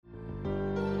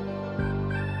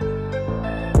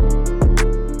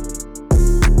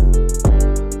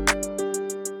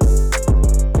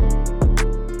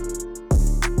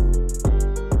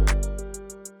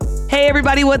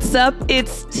everybody, what's up?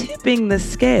 It's Tipping the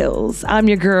Scales. I'm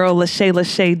your girl,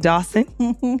 Lachey Dawson.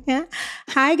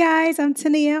 Hi, guys. I'm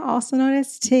Tania, also known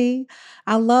as T.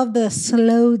 I love the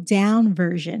slow down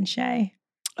version, Shay.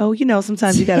 Oh, you know,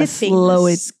 sometimes you got to slow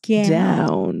it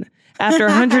down. After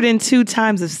 102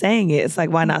 times of saying it, it's like,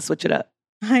 why not switch it up?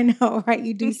 I know, right?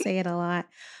 You do say it a lot.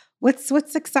 What's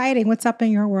exciting? What's up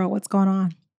in your world? What's going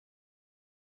on?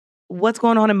 What's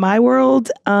going on in my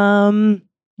world?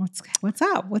 What's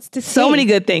up? What's the so many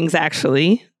good things,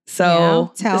 actually.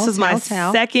 So this is my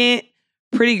second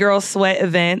Pretty Girl Sweat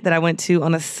event that I went to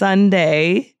on a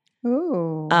Sunday.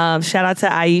 Ooh. Shout out to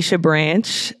Aisha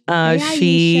Branch. Hey,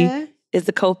 she Aisha. is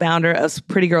the co-founder of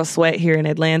Pretty Girl Sweat here in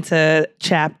Atlanta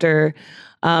chapter,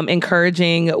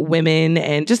 encouraging women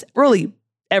and just really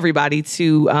everybody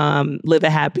to live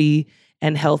a happy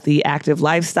and healthy, active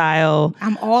lifestyle.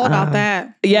 I'm all about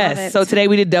that. Yes. So today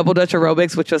we did double Dutch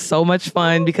aerobics, which was so much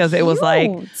fun because it was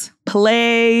like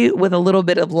play with a little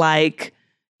bit of like,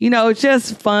 you know,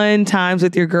 just fun times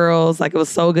with your girls. Like it was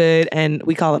so good. And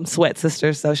we call them Sweat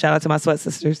Sisters. So shout out to my Sweat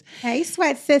Sisters. Hey,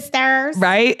 Sweat Sisters.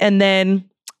 Right. And then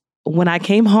when I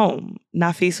came home,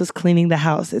 Nafis was cleaning the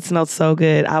house. It smelled so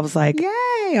good. I was like, yay.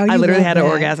 I literally had an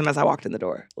orgasm as I walked in the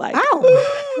door. Like,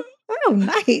 Oh,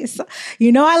 nice.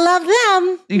 You know I love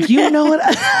them. You know what?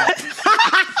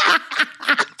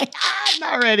 I'm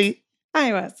not ready.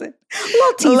 I wasn't. A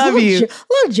little tease, love you.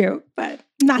 Little joke, but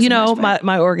not you so know, much,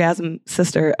 my orgasm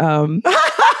sister.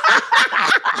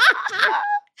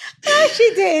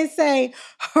 She didn't say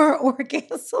her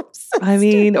orgasm sister. I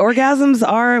mean,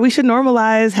 we should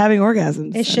normalize having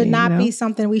orgasms. It should not be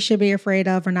something we should be afraid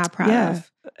of or not proud of.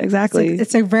 Exactly.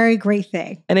 It's a very great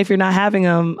thing. And if you're not having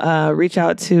them, reach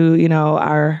out to, you know,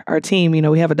 our team. You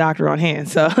know, we have a doctor on hand.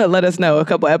 So let us know a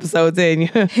couple episodes in.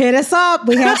 Hit us up.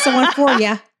 We have someone for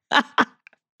you.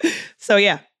 So,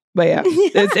 yeah. But yeah,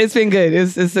 it's been good.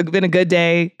 It's been a good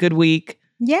day, good week.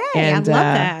 Yay. And, I love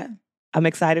that. I'm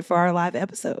excited for our live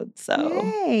episode. So,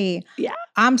 yay. Yeah.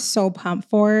 I'm so pumped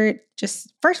for it.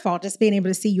 Just, first of all, just being able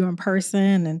to see you in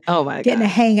person and getting to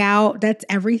hang out. That's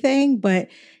everything. But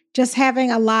just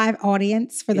having a live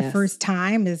audience for the first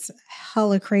time is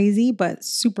hella crazy, but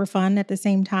super fun at the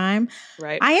same time.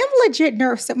 Right. I am legit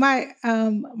nervous. So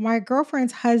my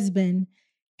girlfriend's husband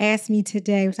asked me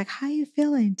today, was like, how you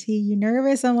feeling, T? You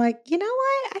nervous? I'm like, you know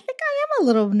what? I think I am a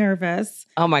little nervous.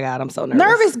 Oh my God, I'm so nervous.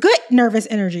 Nervous, good nervous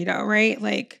energy though, right?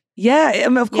 Like, yeah, I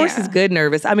mean, of course it's good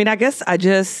nervous. I mean, I guess I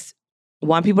just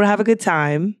want people to have a good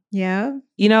time. Yeah.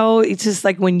 You know, it's just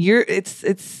like when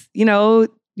it's, you know,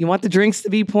 you want the drinks to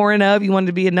be pouring up. You want it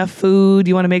to be enough food.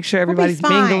 You want to make sure everybody's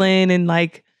mingling and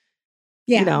like,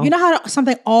 you know how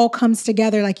something all comes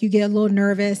together. Like you get a little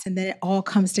nervous and then it all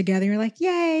comes together. You're like,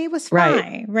 yay, it was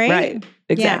fine. Right.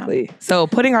 Exactly. Yeah. So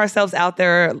putting ourselves out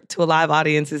there to a live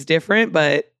audience is different,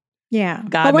 but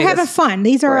but we're having fun.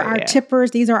 These are our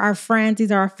tippers. These are our friends.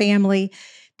 These are our family.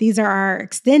 These are our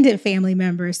extended family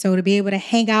members. So to be able to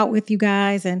hang out with you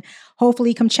guys and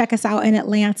hopefully come check us out in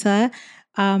Atlanta.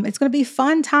 It's going to be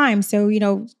fun time. So, you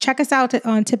know, check us out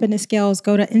on Tipping the Scales.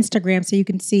 Go to Instagram so you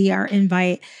can see our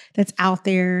invite that's out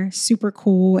there. Super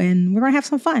cool. And we're going to have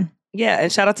some fun. Yeah.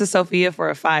 And shout out to Sophia for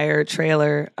a fire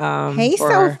trailer. Hey,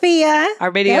 Sophia.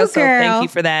 Our video. So thank you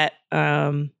for that.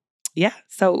 Yeah.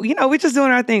 So, you know, we're just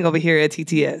doing our thing over here at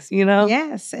TTS, you know?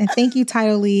 Yes. And thank you,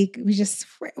 Title League.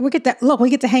 We get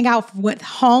to hang out with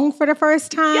Hong for the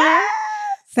first time. Yes.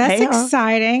 That's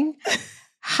exciting.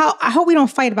 I hope we don't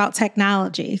fight about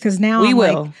technology because now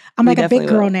I'm like a big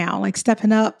girl now, like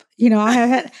stepping up. You know, I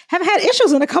haven't had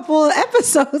issues in a couple of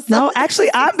episodes. No,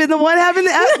 actually, I've been the one having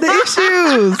the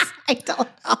issues. I don't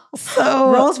know.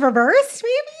 So roles reversed,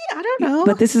 maybe? I don't know.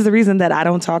 But this is the reason that I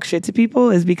don't talk shit to people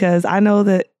is because I know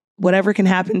that whatever can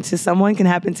happen to someone can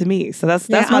happen to me. So that's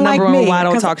my number one why I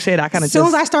don't talk shit. I kind of as soon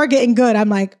as I start getting good, I'm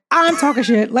like, I'm talking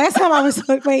shit. Last time I was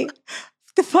like, wait.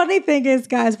 The funny thing is,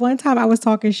 guys, one time I was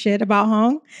talking shit about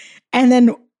Hong, and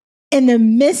then in the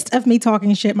midst of me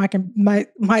talking shit, my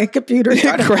computer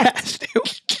started crashed.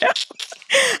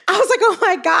 I was like, oh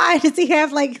my God, does he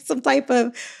have like some type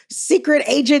of secret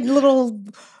agent little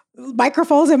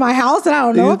microphones in my house that I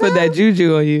don't know about? He put that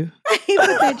juju on you. He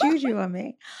put that juju on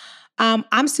me.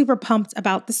 I'm super pumped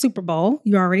about the Super Bowl.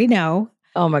 You already know.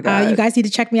 Oh my God. You guys need to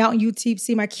check me out on YouTube.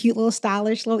 See my cute little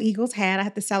stylish little Eagles hat. I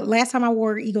had to sell. Last time I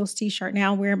wore an Eagles t-shirt.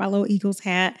 Now I'm wearing my little Eagles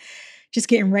hat. Just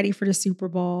getting ready for the Super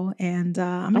Bowl. And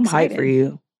I'm excited. Hyped for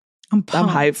you. I'm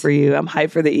hyped for you. I'm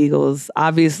hyped for the Eagles.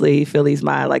 Obviously, Philly's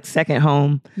my like second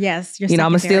home. Yes. You know,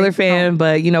 I'm a Steeler fan,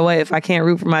 but you know what? If I can't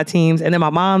root for my teams, and then my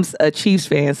mom's a Chiefs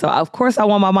fan. So of course I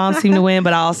want my mom's team to win,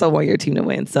 but I also want your team to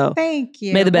win. So thank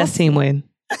you. May the best team win.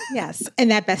 Yes.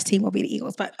 And that best team will be the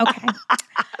Eagles, but okay.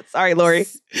 Sorry, Lori.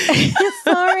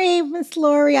 Sorry, Miss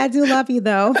Lori. I do love you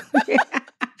though.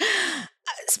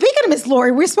 Speaking of Miss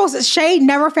Lori, we're supposed to, Shay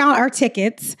never found our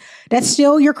tickets. That's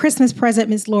still your Christmas present,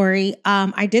 Miss Lori.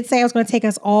 I did say I was going to take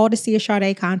us all to see a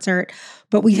Sade concert,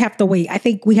 but we have to wait. I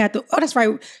think we had to, oh, that's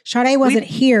right. Sade wasn't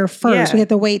here first. Yeah. We had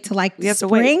to wait till like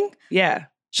spring. Yeah.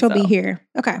 She'll be here.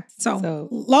 Okay. So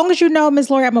long as you know, Miss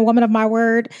Lori, I'm a woman of my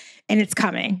word, and it's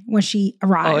coming when she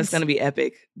arrives. Oh, it's going to be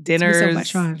epic. Dinners, so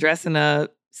much fun. Dressing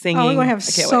up, singing. Oh, we're going to have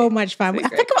so much fun. I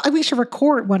think we should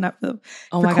record one of them.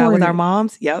 Oh my God, with our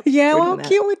moms? Yep. Yeah, well, how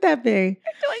cute would that be? We're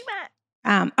doing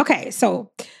that. Okay,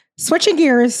 so switching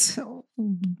gears.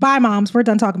 Bye, moms. We're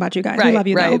done talking about you guys. Right, we love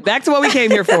you, though. Back to what we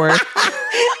came here for.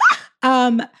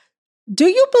 Do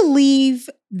you believe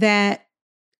that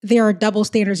there are double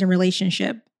standards in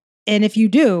relationship? And if you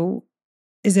do,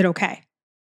 is it okay?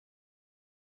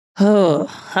 Oh,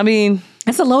 I mean,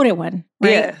 that's a loaded one,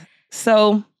 right? Yeah.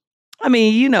 So, I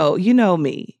mean, you know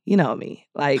me.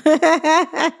 Like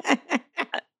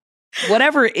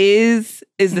whatever is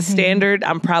the standard,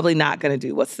 I'm probably not going to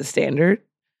do what's the standard.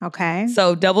 Okay.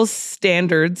 So double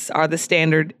standards are the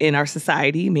standard in our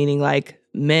society, meaning like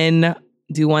men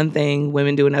do one thing,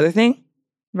 women do another thing.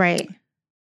 Right.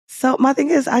 So my thing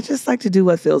is, I just like to do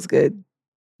what feels good,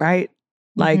 right?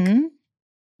 Like,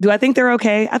 do I think they're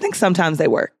okay? I think sometimes they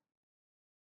work.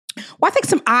 Well, I think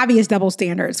some obvious double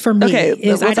standards for me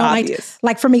is I don't obvious?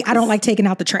 like for me, I don't like taking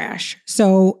out the trash.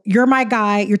 So you're my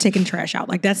guy, you're taking trash out.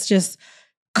 Like that's just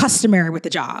customary with the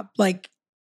job. Like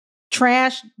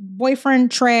trash,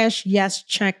 boyfriend, trash, yes,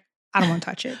 check. I don't want to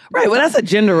touch it. Right. Well, that's a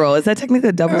gender role. Is that technically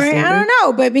a double standard? I don't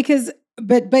know,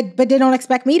 but they don't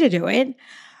expect me to do it.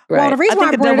 Right. Well, the reason I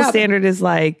think why a double standard is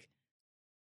like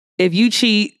if you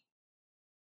cheat,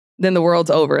 then the world's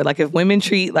over. Like if women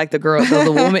treat like the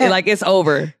woman, like it's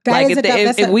over. Like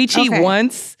if we cheat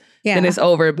once, then it's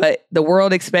over. But the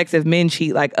world expects if men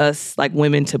cheat like us, like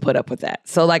women, to put up with that.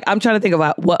 So like I'm trying to think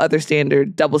about what other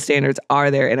double standards are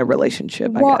there in a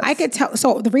relationship. Well, I could tell.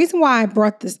 So the reason why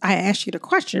I asked you the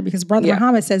question, because Brother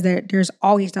Muhammad says that there's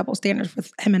always double standards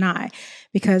with him and I,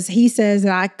 because he says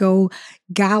that I go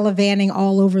gallivanting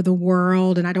all over the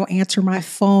world and I don't answer my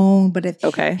phone. But if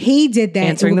he did that,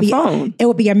 answering the phone, it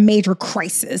would be a major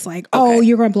crisis. Like, oh,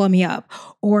 you're going to blow me up.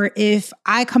 Or if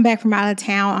I come back from out of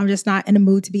town, I'm just not in the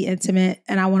mood to be intimate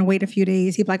and I want to wait a few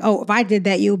days. He'd be like, oh, if I did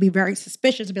that, you'll be very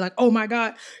suspicious and be like, oh my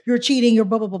God, you're cheating, you're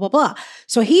blah, blah, blah, blah, blah.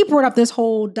 So he brought up this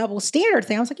whole double standard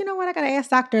thing. I was like, you know what? I got to ask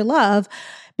Dr. Love,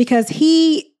 because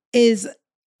he is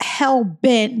hell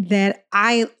bent that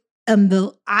I am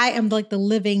like the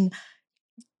living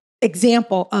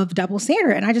example of double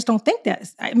standard. And I just don't think that.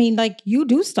 I mean, like you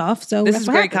do stuff. So this is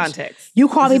great context. You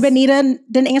call me Benita and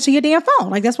didn't answer your damn phone.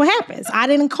 Like that's what happens. I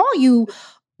didn't call you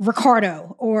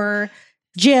Ricardo or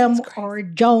Jim or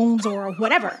Jones or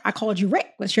whatever. I called you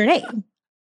Rick. What's your name?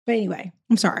 But anyway,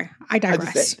 I'm sorry. I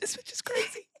digress. This bitch is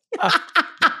crazy.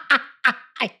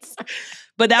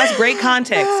 But that's great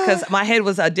context because my head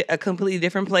was a completely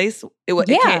different place.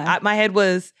 My head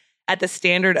was at the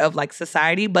standard of like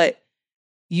society, but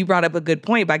you brought up a good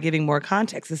point by giving more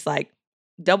context. It's like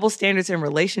double standards in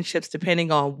relationships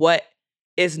depending on what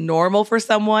is normal for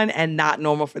someone and not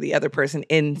normal for the other person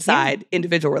inside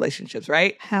individual relationships,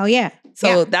 right? Hell yeah.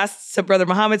 So that's to Brother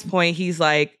Muhammad's point. He's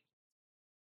like,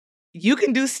 you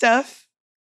can do stuff,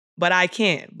 but I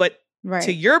can't. But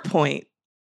to your point,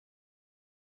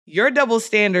 your double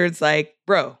standards like,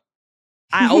 bro,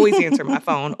 I always answer my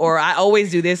phone, or I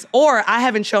always do this, or I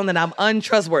haven't shown that I'm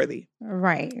untrustworthy.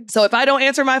 Right. So if I don't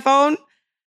answer my phone,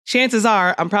 chances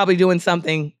are I'm probably doing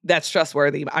something that's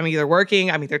trustworthy. I'm either working,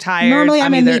 I'm either tired. Normally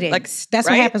I'm in meetings. Like, that's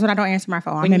what happens when I don't answer my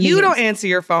phone. When you don't answer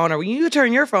your phone or when you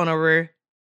turn your phone over,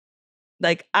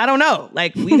 like, I don't know.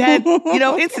 Like we've had,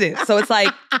 incidents. So it's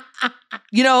like,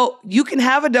 you can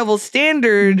have a double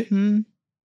standard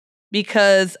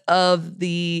because of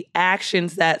the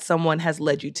actions that someone has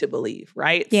led you to believe,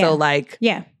 right? Yeah. So like,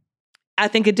 I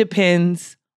think it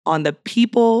depends on the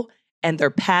people and their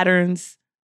patterns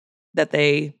that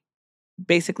they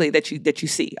basically that you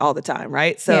see all the time,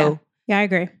 right? So yeah, I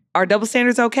agree. Are double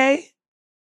standards okay?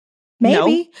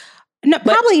 Maybe. No,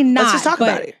 probably not. Let's just talk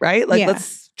about it, right? Like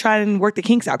let's try and work the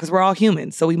kinks out because we're all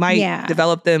humans. So we might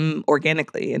develop them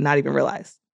organically and not even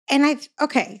realize. And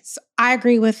so I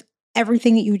agree with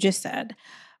everything that you just said.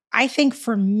 I think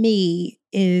for me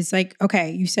is like,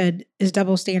 okay, you said, is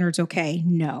double standards okay?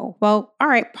 No. Well, all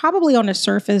right, probably on the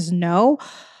surface, no.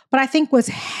 But I think what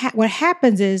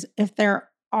happens is if there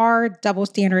are double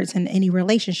standards in any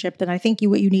relationship, then I think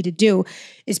what you need to do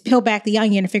is peel back the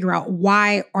onion and figure out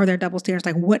why are there double standards?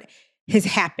 Like what has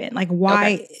happened? Like,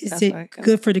 why is it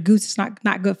good for the goose? It's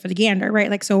not good for the gander, right?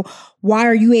 Like, so why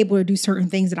are you able to do certain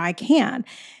things that I can?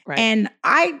 Right. And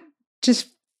I just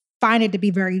find it to be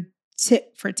very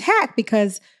tit for tat,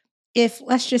 because if,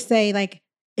 let's just say, like,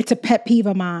 it's a pet peeve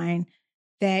of mine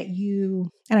that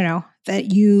you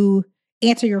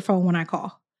answer your phone when I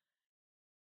call.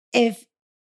 If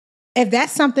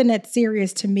that's something that's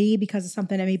serious to me because of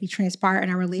something that maybe transpired in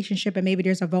our relationship, and maybe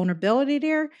there's a vulnerability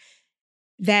there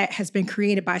that has been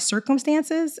created by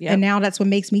circumstances, and now that's what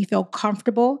makes me feel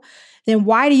comfortable, then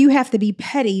why do you have to be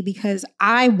petty because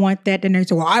I want that? Then they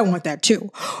say, well, I want that too.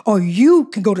 Or you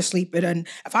can go to sleep, and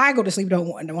if I go to sleep, don't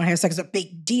want to have sex, it's a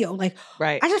big deal. Like,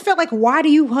 right. I just felt like, why do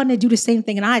you want to do the same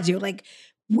thing and I do? Like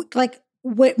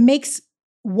what makes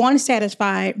one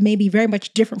satisfied may be very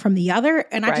much different from the other.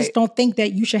 And I just don't think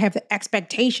that you should have the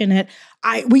expectation that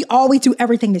we always do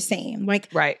everything the same. Like,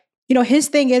 right. You know, his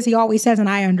thing is, he always says, and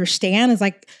I understand, is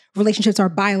like relationships are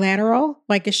bilateral.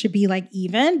 Like, it should be like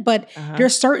even, but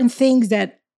there's certain things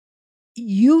that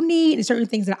you need and certain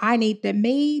things that I need that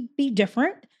may be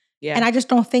different. Yeah. And I just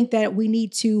don't think that we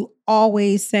need to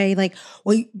always say like,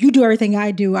 well, you do everything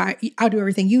I do. I'll do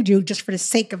everything you do just for the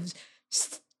sake of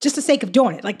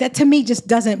doing it. Like, that to me just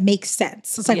doesn't make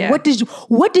sense. It's like, what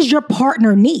does your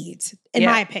partner need, in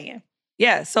my opinion?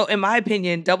 Yeah. So in my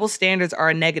opinion, double standards are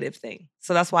a negative thing.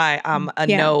 So that's why I'm a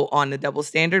no on the double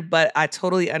standard. But I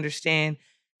totally understand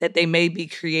that they may be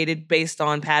created based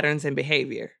on patterns and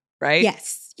behavior, right?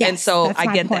 Yes. And so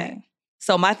I get that.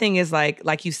 So my thing is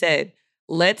like you said,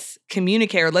 let's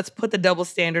communicate, or let's put the double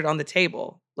standard on the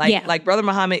table. Like Brother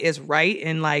Muhammad is right.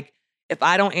 And like, if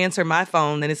I don't answer my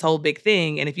phone, then it's a whole big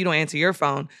thing. And if you don't answer your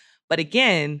phone, but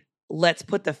again, let's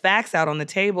put the facts out on the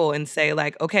table and say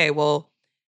like, okay, well,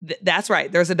 that's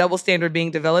right. There's a double standard being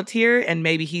developed here. And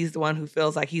maybe he's the one who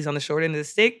feels like he's on the short end of the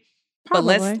stick.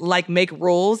 Probably. But let's like make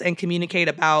rules and communicate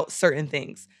about certain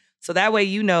things. So that way,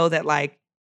 you know that like,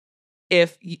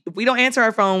 if we don't answer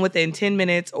our phone within 10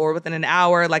 minutes or within an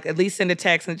hour, like at least send a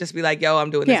text and just be like, yo,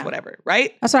 I'm doing this, whatever.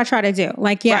 Right. That's what I try to do.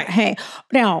 Like, hey,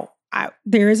 now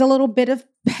there is a little bit of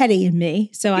petty in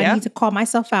me. So I need to call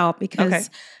myself out,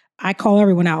 because I call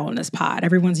everyone out on this pod.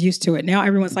 Everyone's used to it. Now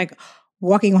everyone's like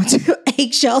walking onto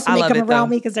eggshells when they come around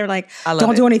me, because they're like,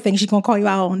 don't do anything. She's going to call you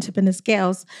out on tipping the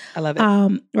scales. I love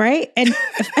it. Right. And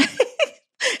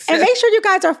and make sure you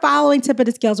guys are following Tip of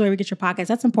the Scales wherever you get your podcasts.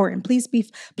 That's important. Please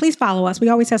follow us. We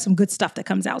always have some good stuff that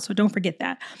comes out, so don't forget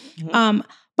that. Mm-hmm.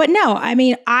 But no, I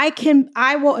mean,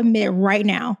 I will admit right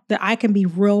now that I can be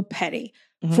real petty.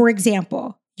 Mm-hmm. For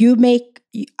example,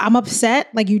 I'm upset,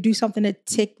 like you do something to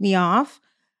tick me off,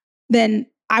 then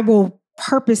I will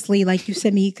purposely, like, you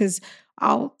send me, because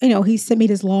he sent me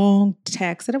this long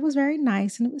text and it was very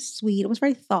nice and it was sweet. It was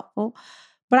very thoughtful,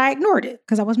 but I ignored it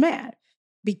because I was mad.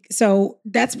 So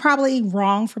that's probably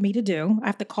wrong for me to do. I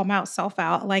have to call myself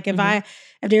out. Like, if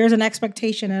there's an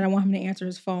expectation and I want him to answer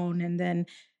his phone, and then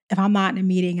if I'm not in a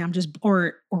meeting, I'm just,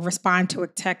 or respond to a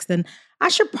text, then I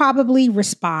should probably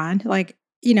respond, like,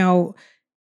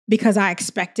 because I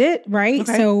expect it, right?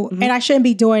 Okay. So, and I shouldn't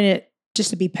be doing it just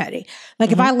to be petty.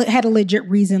 Like, if I had a legit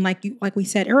reason, like we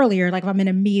said earlier, like if I'm in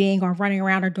a meeting or running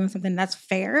around or doing something, that's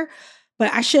fair.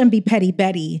 But I shouldn't be petty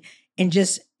Betty and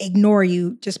just ignore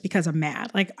you just because I'm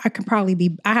mad. Like, I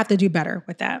have to do better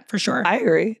with that, for sure. I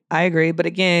agree. But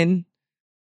again,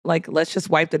 like, let's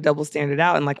just wipe the double standard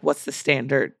out. And like, what's the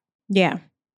standard? Yeah.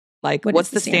 Like, what's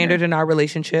the standard in our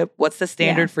relationship? What's the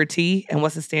standard for T? And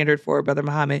what's the standard for Brother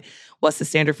Muhammad? What's the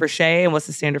standard for Shay? And what's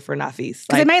the standard for Nafis?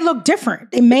 Because it may look different.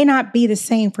 It may not be the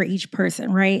same for each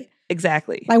person, right?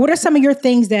 Exactly. Like, what are some of your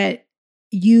things that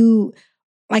you,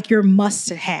 like, your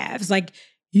must-haves? Like,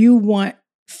 you want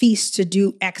Feast to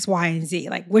do X, Y, and Z.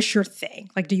 Like, what's your thing?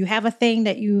 Like, do you have a thing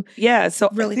that you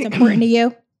really important to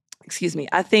you? Excuse me.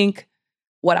 I think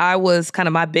what I was kind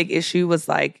of my big issue was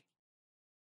like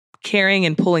carrying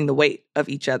and pulling the weight of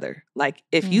each other. Like,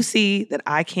 if you see that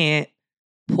I can't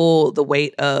pull the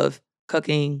weight of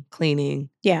cooking, cleaning,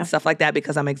 stuff like that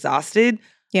because I'm exhausted,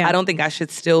 I don't think I should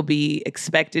still be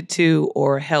expected to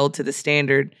or held to the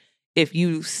standard if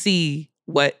you see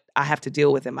what I have to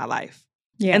deal with in my life.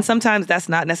 Yeah. And sometimes that's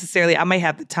not necessarily, I may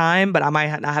have the time, but I might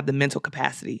not have the mental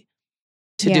capacity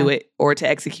to do it or to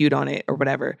execute on it or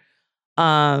whatever.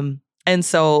 And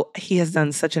so he has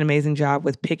done such an amazing job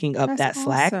with picking up that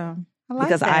slack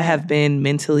because I have been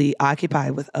mentally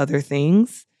occupied with other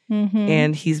things. Mm-hmm.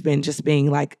 And he's been just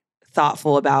being like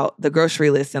thoughtful about the grocery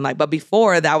list. And like, but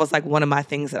before that was like one of my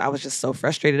things that I was just so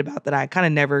frustrated about that I kind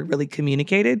of never really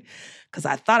communicated because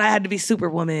I thought I had to be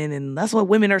superwoman and that's what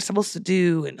women are supposed to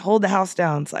do and hold the house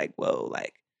down. It's like, whoa,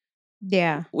 like,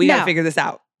 we got to figure this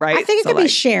out. right? I think it could be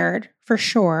shared for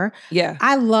sure. Yeah.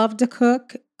 I love to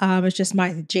cook. It's just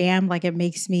my jam. Like it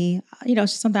makes me, it's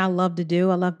just something I love to do.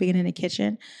 I love being in the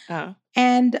kitchen.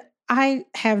 And I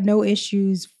have no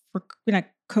issues for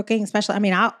cooking, especially. I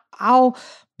mean, I'll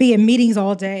be in meetings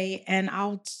all day and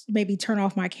I'll maybe turn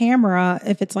off my camera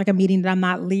if it's like a meeting that I'm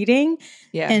not leading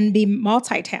and be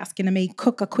multitasking. I may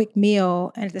cook a quick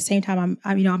meal and at the same time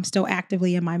I'm still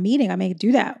actively in my meeting. I may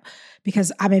do that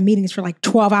because I'm in meetings for like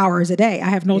 12 hours a day. I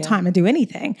have no time to do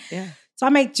anything. Yeah. So I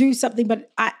might do something,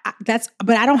 but I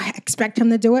don't expect him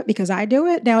to do it because I do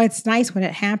it. Now it's nice when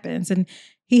it happens. And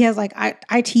he has like,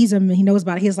 I tease him and he knows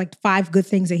about it. He has like 5 good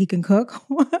things that he can cook.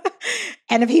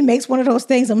 And if he makes one of those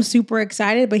things, I'm super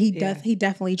excited, but he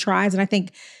definitely tries. And I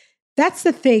think that's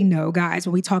the thing though, guys,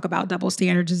 when we talk about double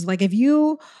standards is like, if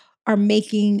you are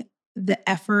making the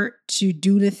effort to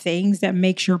do the things that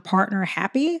makes your partner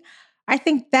happy, I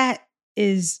think that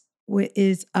is what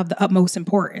is of the utmost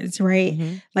importance, right?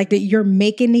 Mm-hmm. Like that you're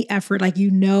making the effort, like,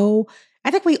 I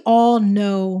think we all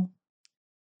know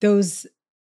those,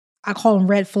 I call them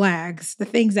red flags, the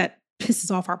things that pisses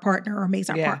off our partner or makes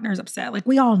our partners upset. Like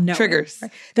we all know. Triggers.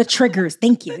 Right? The triggers.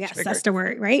 Thank you. Yes, that's the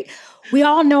word, right? We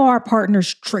all know our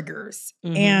partner's triggers.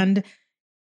 Mm-hmm. And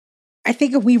I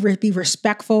think if we be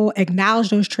respectful,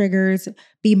 acknowledge those triggers,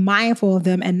 be mindful of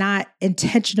them and not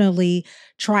intentionally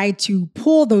try to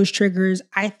pull those triggers,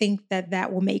 I think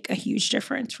that will make a huge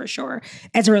difference for sure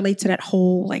as it relates to that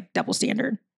whole like double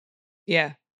standard.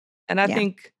 Yeah. And I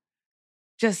think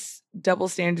just double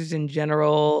standards in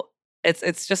general,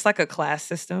 it's just like a class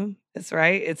system. It's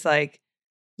right. It's like,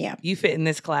 you fit in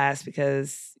this class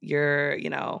because you're,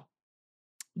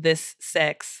 this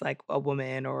sex, like a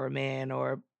woman or a man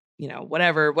or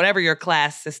whatever your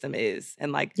class system is.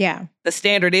 And like, the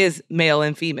standard is male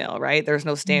and female, right? There's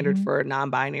no standard for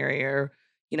non-binary or,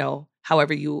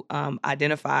 however you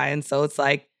identify. And so it's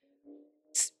like,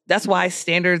 that's why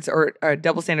standards or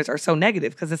double standards are so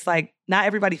negative. Cause it's like, not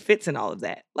everybody fits in all of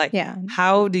that. Like,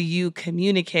 how do you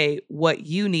communicate what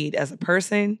you need as a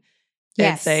person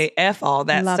and say, F all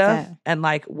that stuff and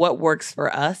like what works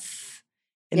for us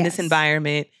in this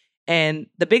environment. And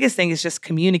the biggest thing is just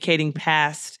communicating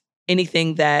past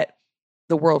anything that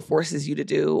the world forces you to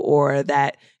do or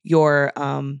that your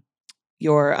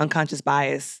unconscious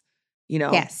bias,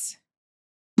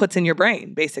 puts in your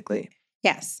brain, basically.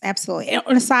 Yes, absolutely. And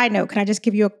on a side note, can I just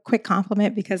give you a quick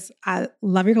compliment because I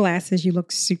love your glasses. You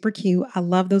look super cute. I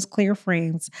love those clear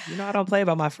frames. I don't play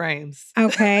about my frames.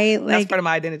 Okay. That's part of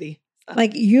my identity.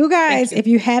 Like you guys, if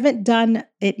you haven't done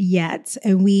it yet,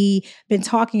 and we've been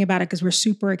talking about it because we're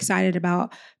super excited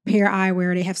about Pair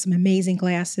Eyewear. They have some amazing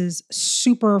glasses,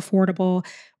 super affordable.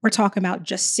 We're talking about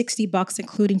just $60,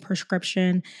 including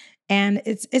prescription. And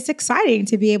it's exciting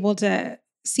to be able to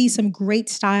see some great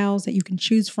styles that you can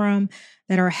choose from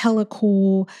that are hella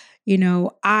cool.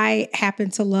 I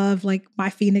happen to love like my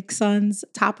Phoenix Suns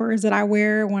toppers that I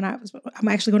wear I'm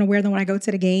actually going to wear them when I go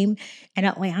to the game in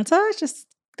Atlanta. It's just,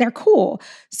 they're cool.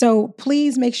 So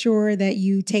please make sure that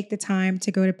you take the time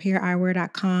to go to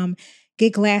paireyewear.com,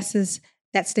 get glasses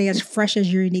that stay as fresh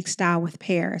as your unique style with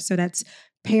Pair. So that's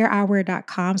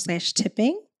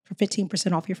paireyewear.com/tipping for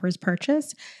 15% off your first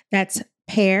purchase. That's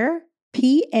Pair,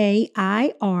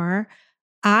 PAIR,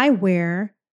 eyewear,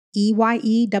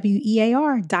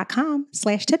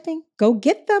 EYEWEAR.com/tipping. Go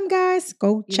get them, guys.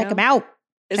 Go check them out.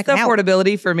 It's the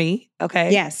affordability for me.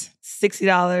 Okay. Yes.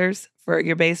 $60 for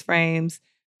your base frames,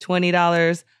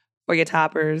 $20 for your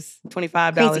toppers,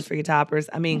 $25 for your toppers.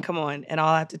 I mean, come on. And all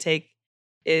I have to take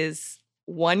is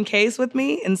one case with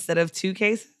me instead of 2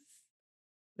 cases.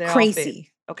 They're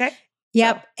crazy. Okay.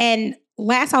 Yep. So. And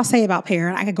last I'll say about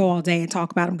Pair, I could go all day and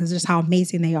talk about them because just how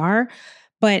amazing they are,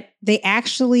 but they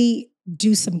actually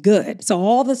do some good. So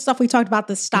all the stuff we talked about,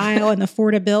 the style and the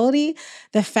affordability,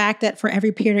 the fact that for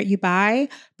every pair that you buy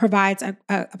provides a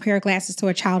pair of glasses to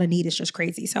a child in need is just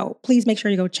crazy. So please make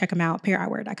sure you go check them out,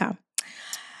 paireyewear.com.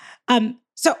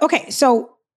 So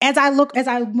as I look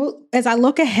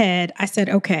ahead, I said,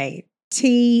 okay,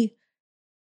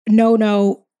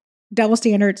 no, double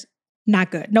standards,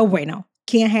 not good. No bueno.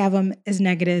 Can't have them as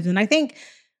negatives. And I think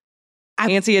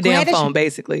can't see a damn phone,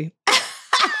 basically.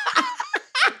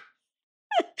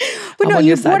 But I'm on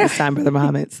your side this time, Brother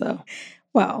Muhammad. So,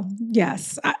 well,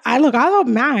 yes, I love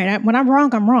mine. When I'm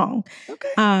wrong, I'm wrong.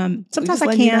 Okay. Sometimes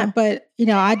I can't, but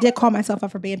I did call myself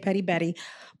out for being petty Betty.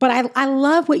 But I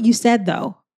love what you said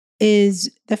though, is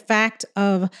the fact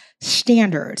of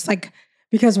standards, like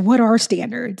because what are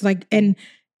standards? Like, and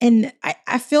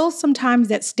I feel sometimes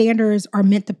that standards are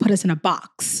meant to put us in a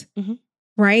box. Mm-hmm.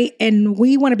 Right. And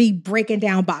we want to be breaking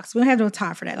down boxes. We don't have no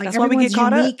time for that. Like that's why we get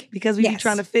caught up because we be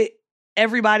trying to fit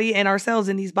everybody and ourselves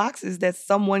in these boxes that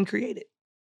someone created.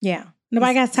 Yeah.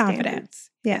 Nobody got time for that.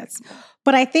 Yes.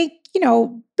 But I think,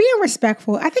 being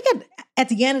respectful, I think at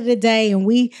the end of the day, and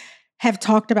we have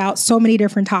talked about so many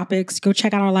different topics, go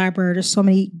check out our library. There's so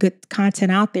many good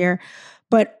content out there,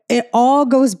 but it all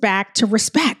goes back to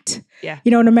respect. Yeah.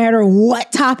 No matter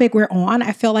what topic we're on,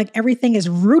 I feel like everything is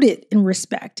rooted in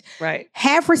respect. Right.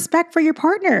 Have respect for your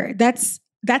partner. That's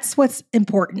what's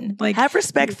important. Like, have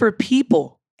respect for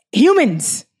people.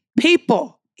 Humans.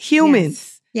 Humans.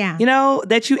 Yes. Yeah.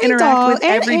 That you interact with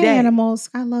every day. Animals.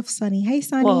 I love Sunny. Hey,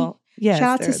 Sunny. Well, yes,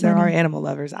 shout out to Sunny. There are animal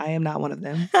lovers. I am not one of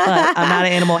them, but I'm not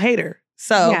an animal hater.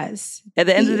 So yes. At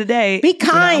the end of the day, be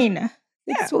kind.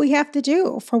 That's what we have to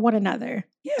do for one another.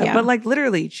 Yeah. But like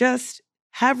literally just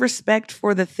have respect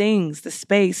for the things, the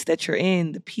space that you're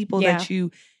in, the people that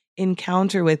you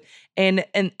encounter with, and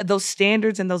those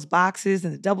standards and those boxes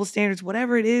and the double standards,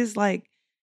 whatever it is, like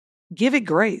give it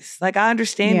grace. Like I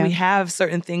understand we have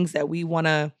certain things that we want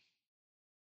to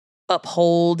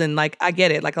uphold, and like I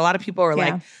get it. Like a lot of people are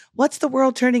like, what's the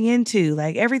world turning into?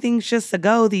 Like everything's just a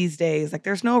go these days. Like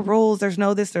there's no rules, there's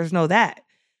no this, there's no that.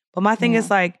 But my thing is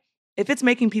like, if it's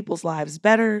making people's lives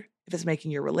better, if it's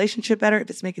making your relationship better, if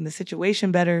it's making the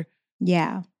situation better,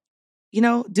 do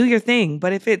your thing.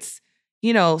 But if it's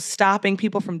stopping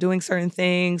people from doing certain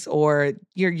things, or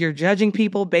you're judging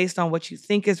people based on what you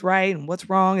think is right and what's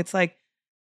wrong, it's like,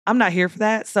 I'm not here for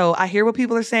that. So I hear what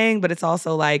people are saying, but it's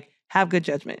also like, have good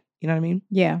judgment. You know what I mean?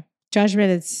 Yeah.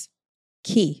 Judgment is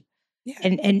key. Yeah.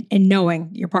 And knowing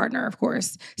your partner, of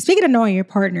course. Speaking of knowing your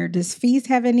partner, does Feast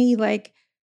have any like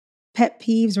pet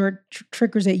peeves or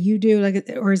triggers that you do?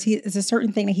 Like, or is a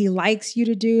certain thing that he likes you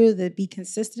to do that be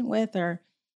consistent with, or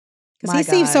because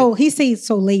he seems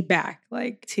so laid back.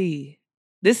 Like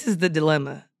this is the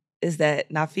dilemma: is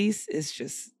that Nafis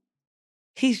is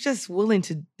he's just willing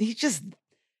to. He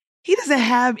doesn't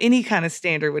have any kind of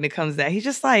standard when it comes to that. He's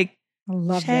just like, I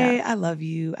love Shay, that. I love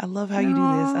you. I love how you do this.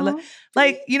 I love,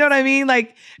 like, you know what I mean?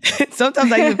 Like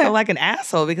sometimes I even feel like an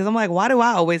asshole because I'm like, why do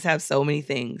I always have so many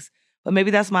things? But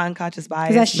maybe that's my unconscious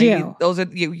bias. That's maybe you. Those are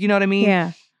you know what I mean?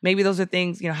 Yeah. Maybe those are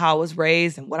things, how I was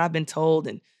raised and what I've been told.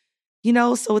 And,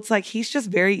 so it's like, he's just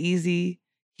very easy.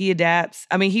 He adapts.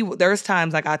 I mean, there's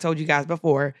times, like I told you guys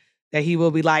before, that he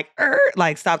will be like,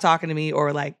 stop talking to me,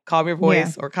 or like calm your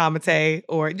voice, or commentate,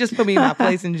 or just put me in my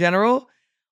place in general.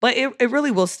 But it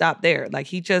really will stop there. Like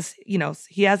he just,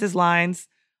 he has his lines,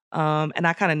 and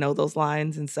I kind of know those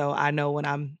lines. And so I know when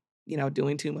I'm,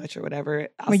 doing too much or whatever,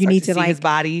 I'll you need to see like his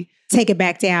body. Take it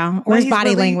back down, or his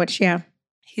body language. Yeah.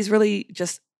 He's really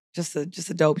just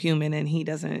a dope human, and he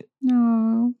doesn't.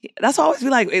 No. That's why I always be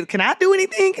like, can I do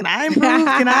anything? Can I improve?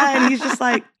 Can I? And he's just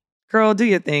like, girl, do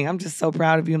your thing. I'm just so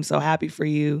proud of you. I'm so happy for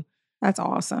you. That's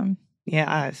awesome.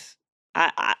 Yeah,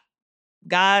 I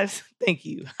guys, thank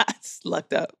you. I just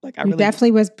lucked up. Like I you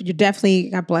definitely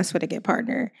got blessed with a good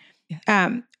partner.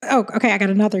 Yeah. Okay. I got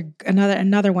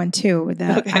another one too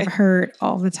that I've heard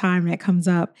all the time that comes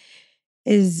up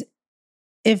is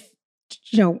if,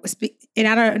 and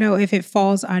I don't know if it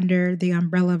falls under the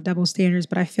umbrella of double standards,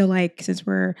 but I feel like since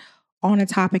we're on a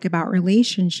topic about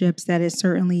relationships, that is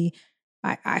certainly,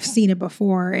 I've seen it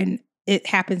before and it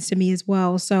happens to me as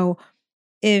well. So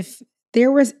if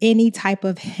there was any type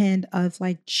of hint of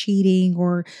like cheating,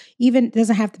 or even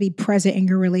doesn't have to be present in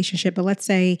your relationship, but let's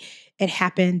say it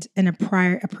happened in a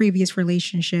previous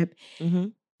relationship. Mm-hmm.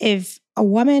 If a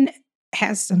woman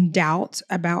has some doubt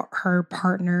about her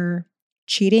partner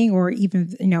cheating, or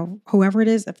even, whoever it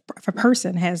is, if a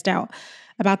person has doubt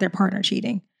about their partner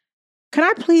cheating, can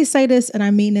I please say this? And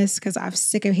I mean this because I'm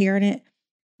sick of hearing it.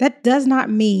 That does not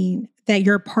mean that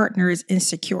your partner is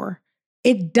insecure.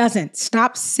 It doesn't.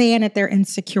 Stop saying that they're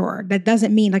insecure. That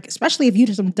doesn't mean, like, especially if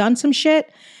you've done some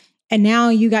shit and now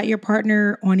you got your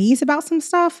partner on ease about some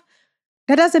stuff,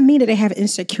 that doesn't mean that they have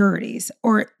insecurities,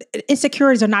 or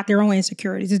insecurities are not their own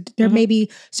insecurities. There may be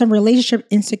some relationship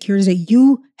insecurities that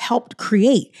you helped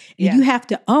create and you have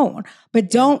to own, but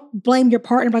don't blame your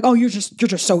partner like, oh, you're just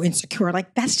so insecure.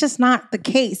 Like that's just not the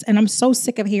case. And I'm so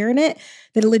sick of hearing it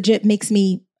that it legit makes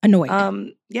me annoyed.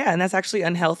 Yeah. And that's actually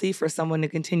unhealthy for someone to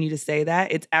continue to say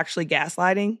that. It's actually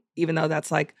gaslighting, even though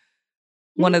that's like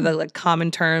one of the like common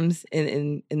terms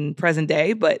in present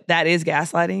day, but that is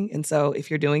gaslighting. And so if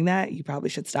you're doing that, you probably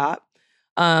should stop.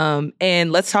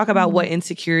 And let's talk about what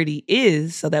insecurity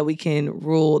is so that we can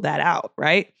rule that out,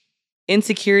 right?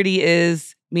 Insecurity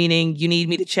is meaning you need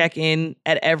me to check in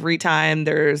at every time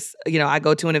there's, I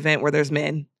go to an event where there's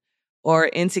men. Or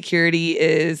insecurity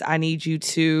is I need you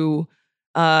to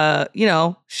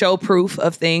show proof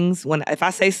of things. If I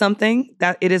say something,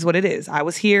 that it is what it is. I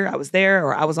was here, I was there,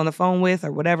 or I was on the phone with,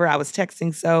 or whatever, I was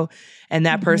texting. And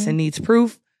that person needs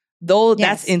proof.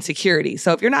 That's insecurity.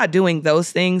 So if you're not doing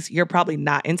those things, you're probably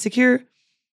not insecure.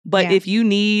 But if you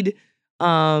need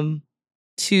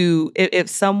if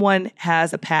someone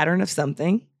has a pattern of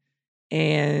something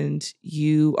and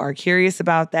you are curious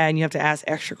about that and you have to ask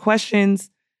extra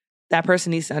questions, that person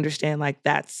needs to understand like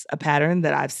that's a pattern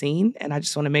that I've seen. And I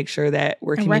just want to make sure that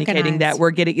we're communicating that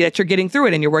you're getting through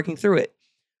it and you're working through it.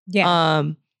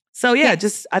 Yeah.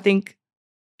 Just I think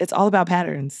it's all about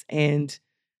patterns. And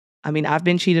I mean, I've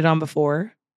been cheated on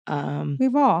before.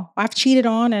 I've cheated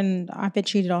on and I've been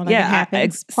cheated on. Yeah,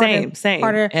 same.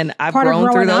 And I've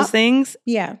grown through those things.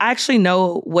 Yeah. I actually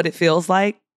know what it feels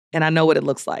like and I know what it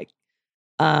looks like.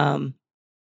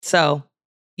 So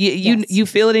you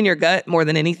feel it in your gut more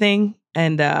than anything.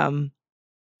 And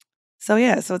so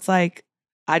it's like,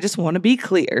 I just want to be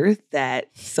clear that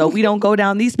so we don't go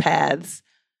down these paths,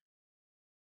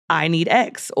 I need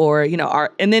X or,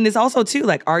 and then it's also too,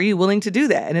 like, are you willing to do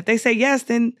that? And if they say yes,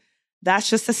 then that's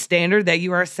just a standard that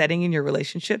you are setting in your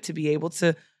relationship to be able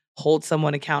to hold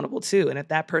someone accountable to. And if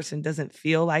that person doesn't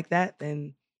feel like that,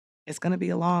 then it's going to be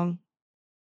a long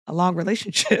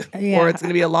relationship, or it's going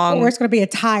to be or it's going to be a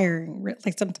tiring,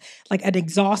 like an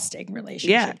exhausting relationship.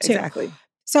 Yeah, too. Exactly.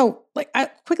 So, I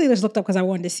quickly just looked up because I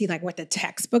wanted to see like what the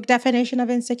textbook definition of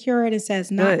insecure. And it says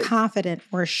not confident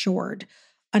or assured,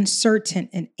 uncertain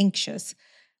and anxious.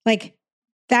 Like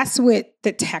that's what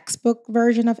the textbook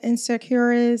version of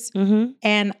insecure is. Mm-hmm.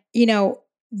 And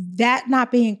that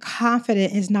not being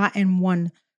confident is not in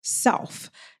oneself.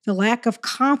 The lack of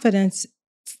confidence,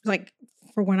 like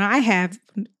for when I have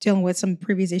dealing with some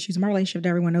previous issues in my relationship that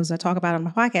everyone knows I talk about on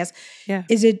my podcast,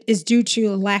 is due to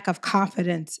a lack of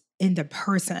confidence in the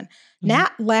person,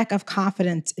 not lack of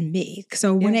confidence in me.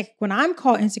 So when I'm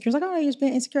called insecure, it's like, oh, you're just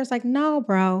being insecure. It's like, no,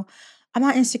 bro, I'm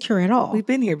not insecure at all. We've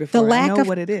been here before. I know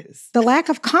what it is. The lack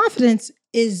of confidence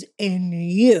is in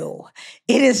you.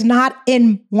 It is not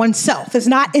in oneself. It's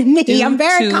not in me. I'm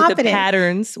very confident. The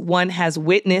patterns one has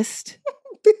witnessed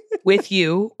with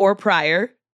you or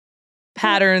prior.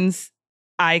 Patterns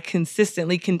I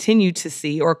consistently continue to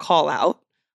see or call out.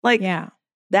 Like,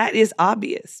 that is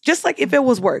obvious. Just like if it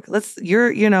was work.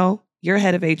 You're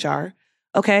head of HR.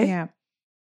 Okay. Yeah.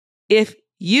 If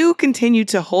you continue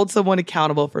to hold someone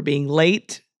accountable for being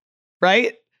late,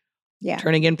 right? Yeah.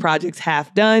 Turning in projects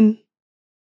half done.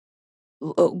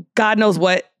 God knows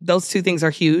what. Those two things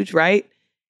are huge, right?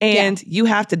 And you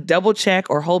have to double check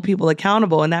or hold people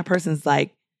accountable. And that person's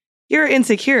like, you're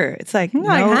insecure. It's like,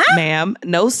 no, ma'am.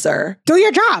 No, sir. Do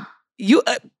your job. You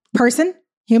person,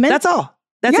 human. That's all.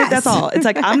 That's it. That's all. It's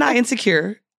like, I'm not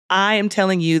insecure. I am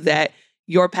telling you that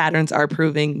your patterns are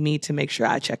proving me to make sure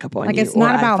I check up on you. Like, it's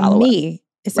not about me.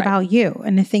 It's about you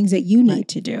and the things that you need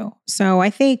to do. So I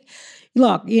think,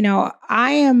 look,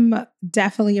 I am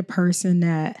definitely a person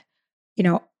that,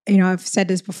 I've said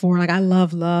this before, like I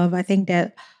love love. I think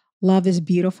that love is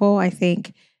beautiful. I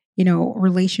think,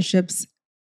 relationships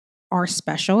are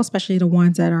special, especially the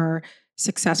ones that are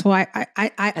successful. I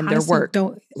and their work.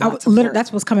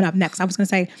 That's what's coming up next. I was going to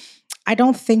say, I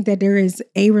don't think that there is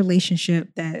a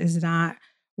relationship that is not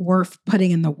worth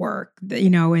putting in the work,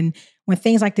 and when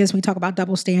things like this, we talk about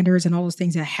double standards and all those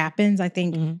things that happens, I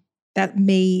think that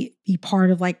may be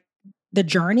part of like the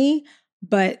journey,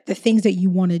 but the things that you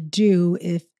want to do,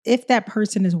 if that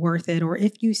person is worth it, or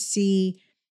if you see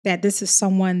that this is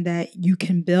someone that you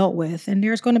can build with, and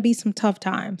there's going to be some tough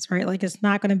times, right? Like it's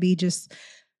not going to be just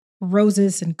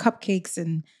roses and cupcakes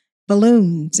and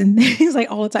balloons and things like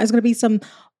all the time. It's going to be some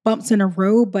bumps in the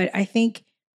road, but I think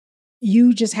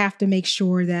you just have to make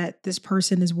sure that this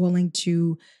person is willing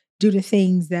to do the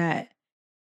things that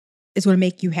is going to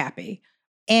make you happy,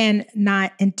 and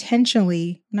not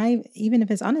intentionally, not even if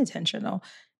it's unintentional,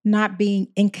 not being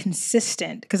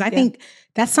inconsistent. Because I think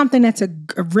that's something that's a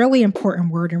really important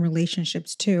word in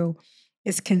relationships too,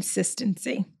 is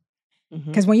consistency.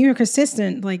 Because when you're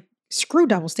consistent, like screw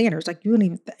double standards. Like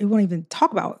you won't even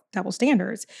talk about double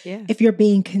standards if you're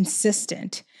being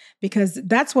consistent. Because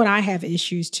that's what I have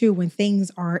issues too, when things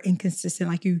are inconsistent.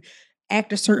 Like you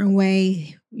act a certain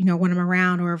way, when I'm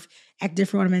around, or if act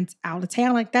different when I'm out of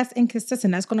town. Like that's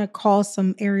inconsistent. That's going to cause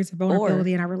some areas of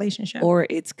vulnerability in our relationship. Or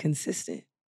it's consistent.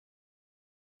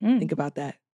 Think about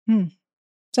that. Say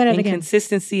that again.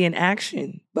 Inconsistency in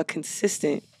action, but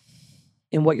consistent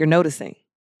in what you're noticing.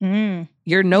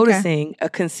 You're noticing a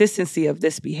consistency of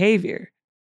this behavior,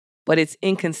 but it's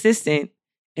inconsistent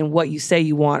in what you say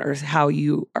you want or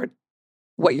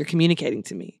what you're communicating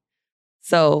to me.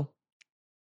 So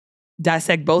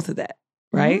dissect both of that,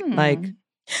 right? Like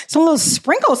Some little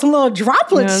sprinkles, some little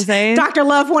droplets. You know what I'm saying? Dr.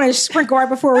 Love wanted to sprinkle right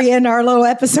before we end our little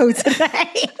episode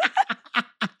today.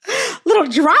 Little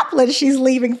droplets she's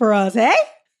leaving for us, hey?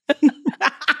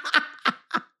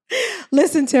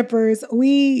 Listen, tippers,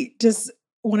 we just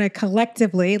want to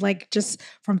collectively, like just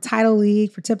from Title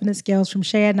League, for Tipping the Scales, from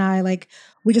Shay and I, like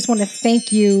we just want to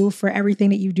thank you for everything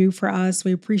that you do for us.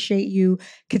 We appreciate you.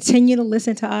 Continue to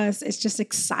listen to us. It's just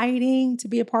exciting to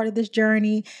be a part of this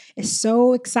journey. It's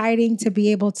so exciting to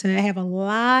be able to have a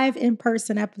live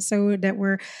in-person episode that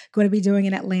we're going to be doing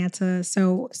in Atlanta.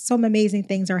 So some amazing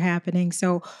things are happening.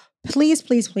 So please,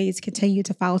 please, please continue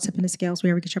to follow Tipping the Scales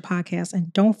wherever you get your podcasts.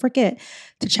 And don't forget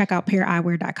to check out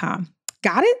PearEyewear.com.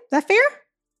 Got it? Is that fair?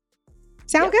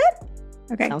 Sound good?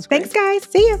 Okay. Sounds great. Thanks,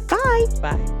 guys. See you. Bye.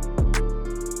 Bye.